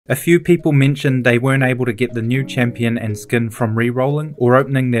A few people mentioned they weren't able to get the new champion and skin from rerolling or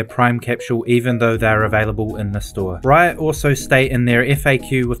opening their prime capsule even though they're available in the store. Riot also state in their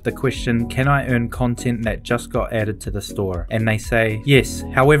FAQ with the question, can I earn content that just got added to the store? And they say, yes,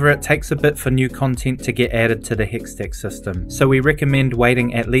 however it takes a bit for new content to get added to the Hextech system, so we recommend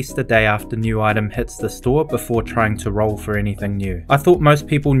waiting at least a day after new item hits the store before trying to roll for anything new. I thought most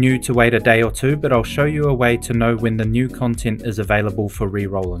people knew to wait a day or two, but I'll show you a way to know when the new content is available for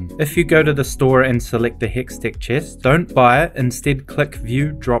rerolling. If you go to the store and select the Hextech chest, don't buy it, instead click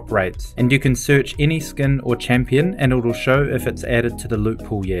view drop rates, and you can search any skin or champion and it'll show if it's added to the loot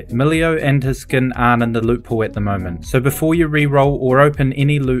pool yet. Milio and his skin aren't in the loot pool at the moment, so before you reroll or open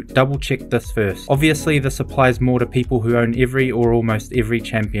any loot, double check this first. Obviously this applies more to people who own every or almost every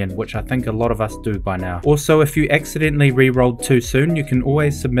champion, which I think a lot of us do by now. Also, if you accidentally rerolled too soon, you can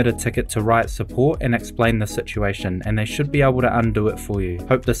always submit a ticket to Riot support and explain the situation, and they should be able to undo it for you.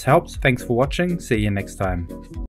 Hope this helps. Thanks for watching. See you next time.